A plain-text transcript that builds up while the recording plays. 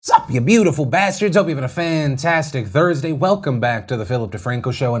Sup, you beautiful bastards? Hope you're having a fantastic Thursday. Welcome back to the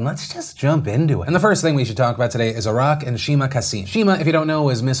DeFranco Show, and let's just jump into it. And the first thing we should talk about today is Iraq and Shimaa Qasim. Shimaa, if you don't know,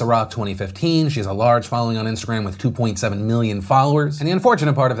 is Miss Iraq 2015. She has a large following on Instagram with 2.7 million followers. And the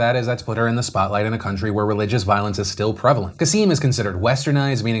unfortunate part of that is that's put her in the spotlight in a country where religious violence is still prevalent. Qasim is considered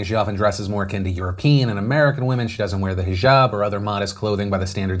westernized, meaning she often dresses more akin to European and American women. She doesn't wear the hijab or other modest clothing by the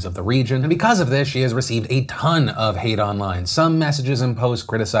standards of the region. And because of this, she has received a ton of hate online. Some messages and posts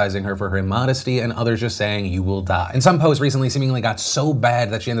criticizing her for her immodesty, and others just saying you will die. And some posts recently seemingly got so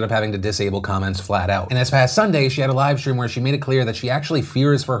bad that she ended up having to disable comments flat out. And this past Sunday, she had a live stream where she made it clear that she actually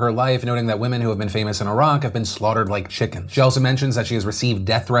fears for her life, noting that women who have been famous in Iraq have been slaughtered like chickens. She also mentions that she has received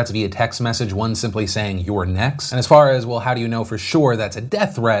death threats via text message, one simply saying you're next. And as far as, well, how do you know for sure that's a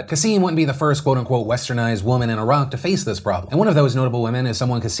death threat, Qasim wouldn't be the first quote-unquote westernized woman in Iraq to face this problem. And one of those notable women is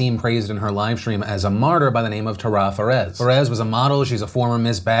someone Qasim praised in her live stream as a martyr by the name of Tara Fares. Fares was a model. She's a former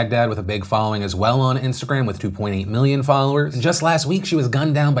Miss Baghdad with a big following as well on Instagram with 2.8 million followers. And just last week, she was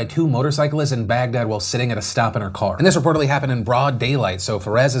gunned down by two motorcyclists in Baghdad while sitting at a stop in her car. And this reportedly happened in broad daylight. So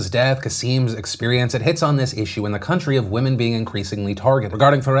Fares's death, Qasim's experience, it hits on this issue in the country of women being increasingly targeted.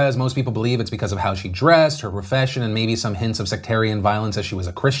 Regarding Fares, most people believe it's because of how she dressed, her profession, and maybe some hints of sectarian violence as she was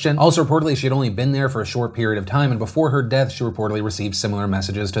a Christian. Also, reportedly, she had only been there for a short period of time, and before her death, she reportedly received similar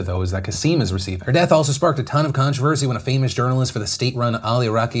messages to those that Qasim is receiving. Her death also sparked a ton of controversy when a famous journalist for the state-run Al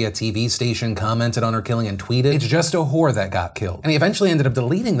Iraqiyya TV station commented on her killing and tweeted, "It's just a whore that got killed." And he eventually ended up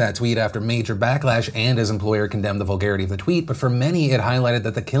deleting that tweet after major backlash, and his employer condemned the vulgarity of the tweet, but for many, it highlighted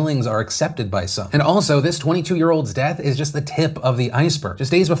that the killings are accepted by some. And also, this 22-year-old's death is just the tip of the iceberg.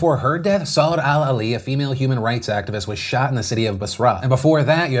 Just days before her death, Saad al-Ali, a female human rights activist, was shot in the city of Basra. And before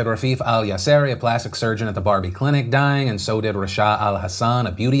that, you had Rafif al-Yasseri, a plastic surgeon at the Barbie Clinic, dying, and so did Rasha al-Hassan,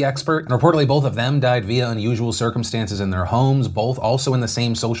 a beauty expert. And reportedly, both of them died via unusual circumstances in their homes, both also in the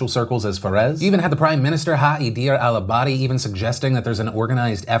same social circles as Fares. You even had the Prime Minister Haider al-Abadi even suggesting that there's an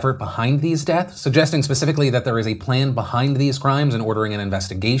organized effort behind these deaths, suggesting specifically that there is a plan behind these crimes and ordering an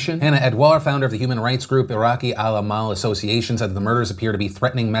investigation. Hannah Edwar, founder of the human rights group Iraqi Al-Amal Association, said that the murders appear to be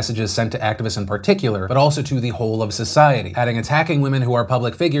threatening messages sent to activists in particular, but also to the whole of society, adding attacking women who are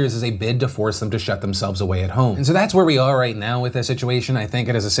public figures is a bid to force them to shut themselves away at home. And so that's where we are right now with this situation. I think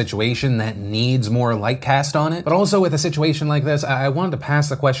it is a situation that needs more light cast on it, but also with a situation like this, I wanted to pass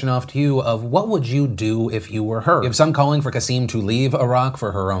the question off to you of what would you do if you were her? You have some calling for Qasim to leave Iraq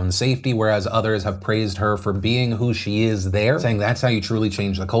for her own safety, whereas others have praised her for being who she is there, saying that's how you truly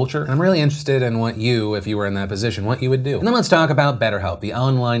change the culture. And I'm really interested in what you, if you were in that position, what you would do. And then let's talk about BetterHelp, the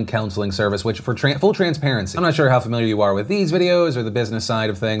online counseling service, which for full transparency, I'm not sure how familiar you are with these videos or the business side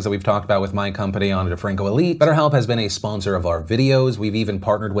of things that we've talked about with my company on DeFranco Elite. BetterHelp has been a sponsor of our videos. We've even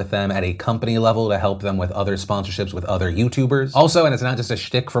partnered with them at a company level to help them with other sponsorships with other YouTubers. Also, and it's not just a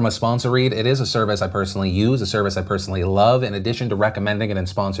shtick from a sponsor read, it is a service I personally use, a service I personally love. In addition to recommending it in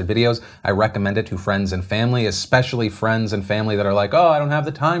sponsored videos, I recommend it to friends and family, especially friends and family that are like, oh, I don't have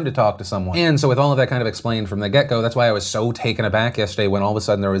the time to talk to someone. And so with all of that kind of explained from the get-go, that's why I was so taken aback yesterday when all of a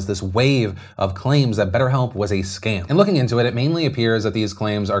sudden there was this wave of claims that BetterHelp was a scam. And looking into it, it mainly appears that these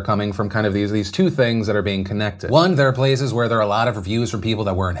claims are coming from kind of these two things that are being connected. One, there are places where there are a lot of reviews from people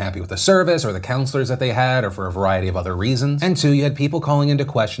that weren't happy with the service or the counselors that they had or for a variety of other reasons. And two, you had people calling into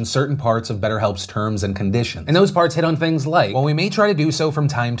question certain parts of BetterHelp's terms and conditions. And those parts hit on things like, while we may try to do so from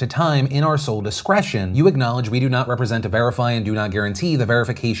time to time in our sole discretion, you acknowledge we do not represent to verify and do not guarantee the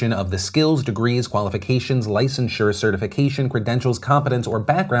verification of the skills, degrees, qualifications, licensure, certification, credentials, competence, or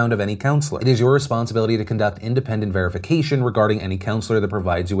background of any counselor. It is your responsibility to conduct independent verification regarding any counselor that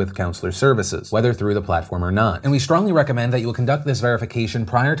provides you with counselor services, whether through the platform or not. And we strongly recommend that you will conduct this verification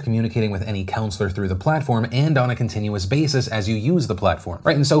prior to communicating with any counselor through the platform and on a continuous basis as you use the platform.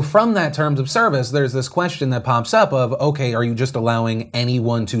 Right, and so from that terms of service, there's this question that pops up of, okay, are you just allowing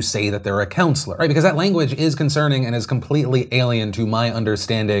anyone to say that they're a counselor? Right, because that language is concerning and is completely alien to my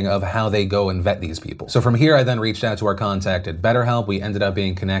understanding of how they go and vet these people. So from here, I then reached out to our contact at BetterHelp. We ended up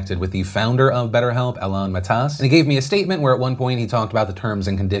being connected with the founder of BetterHelp, Alan Matas, and he gave me a statement where at one point he talked about the terms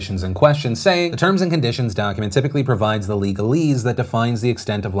and conditions in question, saying, the terms and conditions document typically provides the legalese that defines the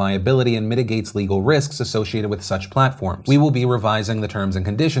extent of liability and mitigates legal risks associated with such platforms. We will be revising the terms and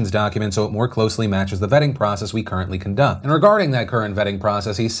conditions document so it more closely matches the vetting process we currently conduct. And regarding that current vetting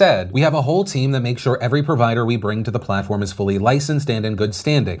process, he said, we have a whole team that makes sure every provider we bring to the platform is fully licensed and in good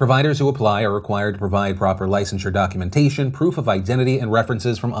standing. Providers who apply are required to provide proper licensure documentation, proof of identity, and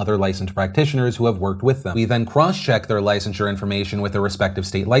references from other licensed practitioners who have worked with them. We then cross-check their licensure information with their respective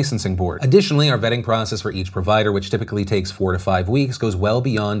state licensing board. Additionally, our vetting process for each provider, which typically takes 4 to 5 weeks, goes well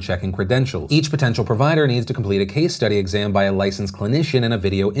beyond checking credentials. Each potential provider needs to complete a case study exam by a licensed licensed clinician in a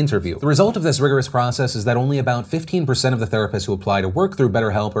video interview. The result of this rigorous process is that only about 15% of the therapists who apply to work through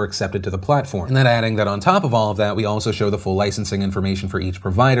BetterHelp are accepted to the platform. And then adding that on top of all of that, we also show the full licensing information for each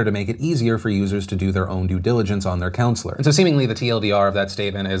provider to make it easier for users to do their own due diligence on their counselor. And so seemingly the TLDR of that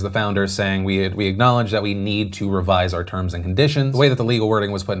statement is the founder saying we acknowledge that we need to revise our terms and conditions. The way that the legal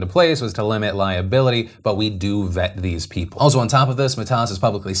wording was put into place was to limit liability, but we do vet these people. Also on top of this, Matas has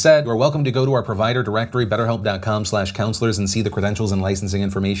publicly said, you are welcome to go to our provider directory, betterhelp.com/counselors, and see the credentials and licensing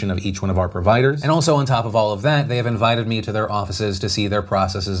information of each one of our providers. And also on top of all of that, they have invited me to their offices to see their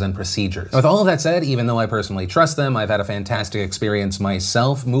processes and procedures. Now, with all of that said, even though I personally trust them, I've had a fantastic experience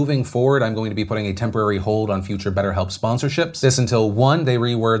myself. Moving forward, I'm going to be putting a temporary hold on future BetterHelp sponsorships. This until one, they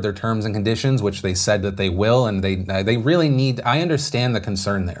reword their terms and conditions, which they said that they will, and they really need, I understand the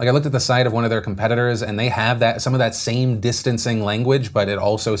concern there. Like I looked at the site of one of their competitors and they have some of that same distancing language, but it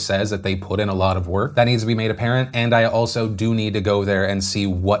also says that they put in a lot of work. That needs to be made apparent, and I also do need to go there and see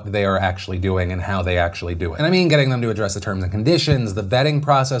what they are actually doing and how they actually do it. And I mean getting them to address the terms and conditions, the vetting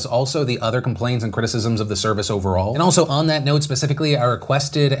process, also the other complaints and criticisms of the service overall. And also on that note specifically, I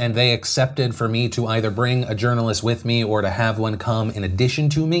requested and they accepted for me to either bring a journalist with me or to have one come in addition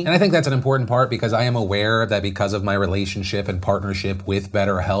to me. And I think that's an important part because I am aware that because of my relationship and partnership with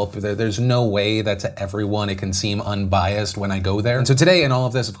BetterHelp, there's no way that to everyone it can seem unbiased when I go there. And so today, and all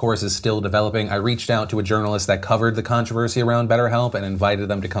of this of course is still developing, I reached out to a journalist that covered the controversy around BetterHelp and invited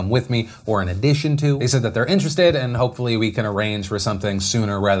them to come with me or in addition to. They said that they're interested and hopefully we can arrange for something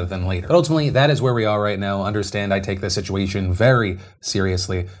sooner rather than later. But ultimately, that is where we are right now. Understand I take this situation very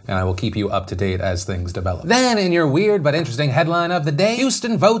seriously and I will keep you up to date as things develop. Then in your weird but interesting headline of the day,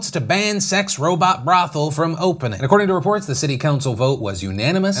 Houston votes to ban sex robot brothel from opening. And according to reports, the city council vote was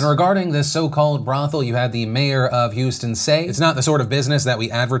unanimous. And regarding this so-called brothel, you had the mayor of Houston say, it's not the sort of business that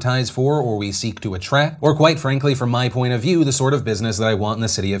we advertise for or we seek to attract, or quite frankly, from my point of view, the sort of business that I want in the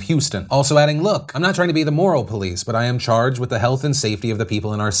city of Houston. Also adding, look, I'm not trying to be the moral police, but I am charged with the health and safety of the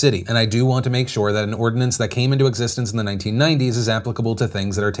people in our city. And I do want to make sure that an ordinance that came into existence in the 1990s is applicable to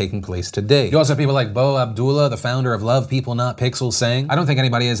things that are taking place today. You also have people like Bo Abdullah, the founder of Love People Not Pixels, saying, I don't think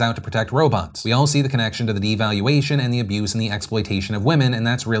anybody is out to protect robots. We all see the connection to the devaluation and the abuse and the exploitation of women, and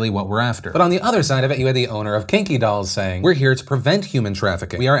that's really what we're after. But on the other side of it, you had the owner of Kinky Dolls saying, we're here to prevent human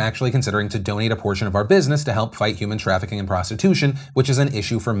trafficking. We are actually considering to donate a portion of our business to help fight human trafficking and prostitution, which is an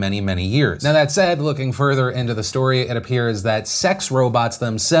issue for many, many years. Now that said, looking further into the story, it appears that sex robots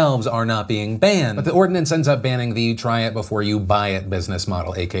themselves are not being banned, but the ordinance ends up banning the try it before you buy it business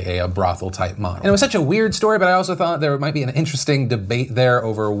model, aka a brothel type model. And it was such a weird story, but I also thought there might be an interesting debate there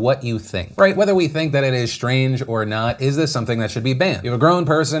over what you think, right? Whether we think that it is strange or not, is this something that should be banned? You have a grown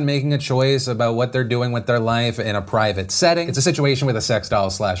person making a choice about what they're doing with their life in a private setting. It's a situation with a sex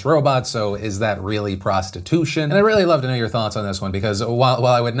doll / robot, so is that really prostitution? And I'd really love to know your thoughts on this one, because while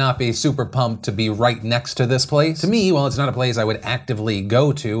I would not be super pumped to be right next to this place, to me, while it's not a place I would actively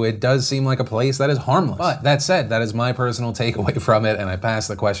go to, it does seem like a place that is harmless. But that said, that is my personal takeaway from it, and I pass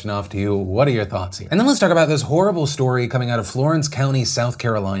the question off to you. What are your thoughts here? And then let's talk about this horrible story coming out of Florence County, South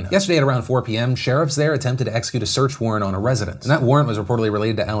Carolina. Yesterday at around 4 p.m., sheriffs there attempted to execute a search warrant on a residence. And that warrant was reportedly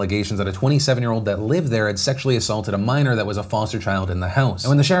related to allegations that a 27-year-old that lived there had sexually assaulted a minor that was a foster child in the house. And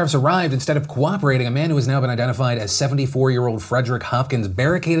when the sheriffs arrived, instead of cooperating, a man who has now been identified as 74-year-old Frederick Hopkins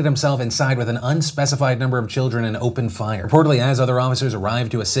barricaded himself inside with an unspecified number of children and opened fire. Reportedly, as other officers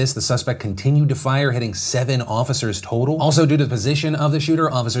arrived to assist, the suspect continued to fire, hitting 7 officers total. Also, due to the position of the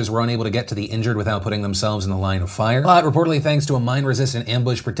shooter, officers were unable to get to the injured without putting themselves in the line of fire. But reportedly, thanks to a mine-resistant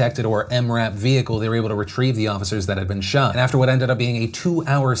ambush-protected or MRAP vehicle, they were able to retrieve the officers that had been shot. And after what ended up being a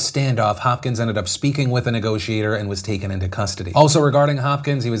 2-hour standoff, Hopkins ended up speaking with a negotiator and was taken into custody. Also regarding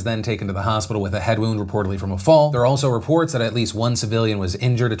Hopkins, he was then taken to the hospital with a head wound reportedly from a fall. There are also reports that at least one civilian was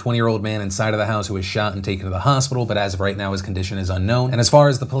injured, a 20-year-old man inside of the house who was shot and taken to the hospital, but as of right now, his condition is unknown. And as far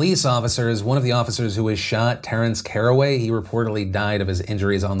as the police officers, one of the officers who was shot, Terrence Caraway, he reportedly died of his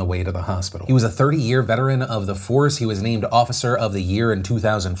injuries on the way to the hospital. He was a 30-year veteran of the force. He was named Officer of the Year in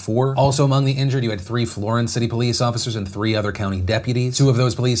 2004. Also among the injured, you had 3 Florence City police officers and 3 other county deputies. 2 of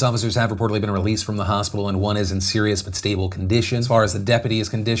those police officers have reportedly been released from the hospital, and 1 is in serious but stable condition. As far as the deputy's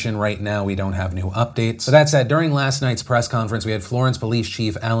condition, right now we don't have new updates. But that said, during last night's press conference, we had Florence Police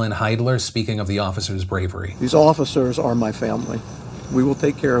Chief Alan Heidler speaking of the officers' bravery. These officers are my family. We will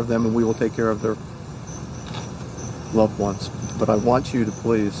take care of them, and we will take care of their loved ones. But I want you to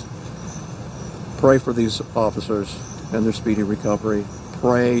please pray for these officers and their speedy recovery.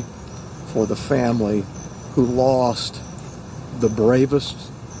 Pray for the family who lost the bravest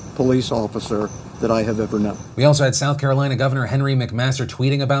police officer that I have ever known. We also had South Carolina Governor Henry McMaster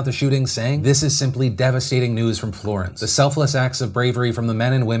tweeting about the shooting, saying, "This is simply devastating news from Florence. The selfless acts of bravery from the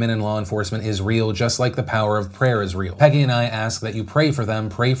men and women in law enforcement is real, just like the power of prayer is real. Peggy and I ask that you pray for them,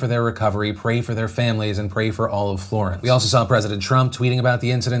 pray for their recovery, pray for their families, and pray for all of Florence." We also saw President Trump tweeting about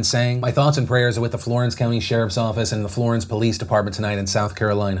the incident, saying, "My thoughts and prayers are with the Florence County Sheriff's Office and the Florence Police Department tonight in South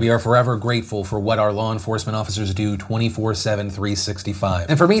Carolina. We are forever grateful for what our law enforcement officers do 24/7, 365.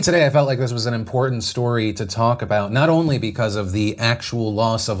 And for me today, I felt like this was an important story to talk about, not only because of the actual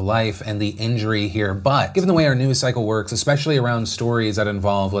loss of life and the injury here, but given the way our news cycle works, especially around stories that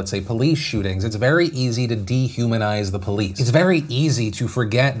involve, let's say, police shootings, it's very easy to dehumanize the police. It's very easy to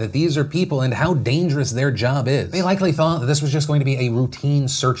forget that these are people and how dangerous their job is. They likely thought that this was just going to be a routine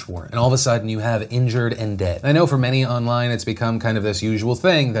search warrant, and all of a sudden you have injured and dead. And I know for many online it's become kind of this usual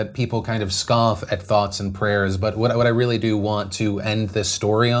thing that people kind of scoff at thoughts and prayers, but what I really do want to end this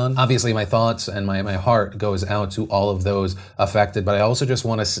story on, obviously my thoughts and my heart goes out to all of those affected, but I also just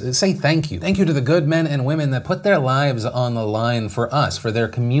want to say thank you. Thank you to the good men and women that put their lives on the line for us, for their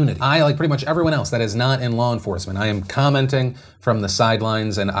community. I, like pretty much everyone else that is not in law enforcement, I am commenting from the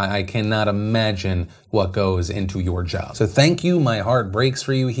sidelines, and I cannot imagine what goes into your job. So thank you, my heart breaks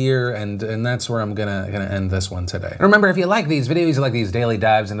for you here, and that's where I'm gonna end this one today. And remember, if you like these videos, you like these daily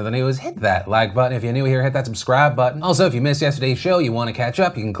dives into the news, hit that like button. If you're new here, hit that subscribe button. Also, if you missed yesterday's show, you want to catch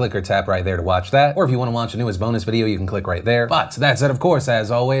up, you can click or tap right there to watch that. Or if you want to watch the newest bonus video, you can click right there. But that said, of course, as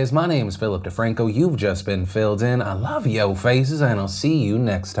always, my name is Philip DeFranco. You've just been filled in. I love yo faces, and I'll see you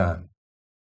next time.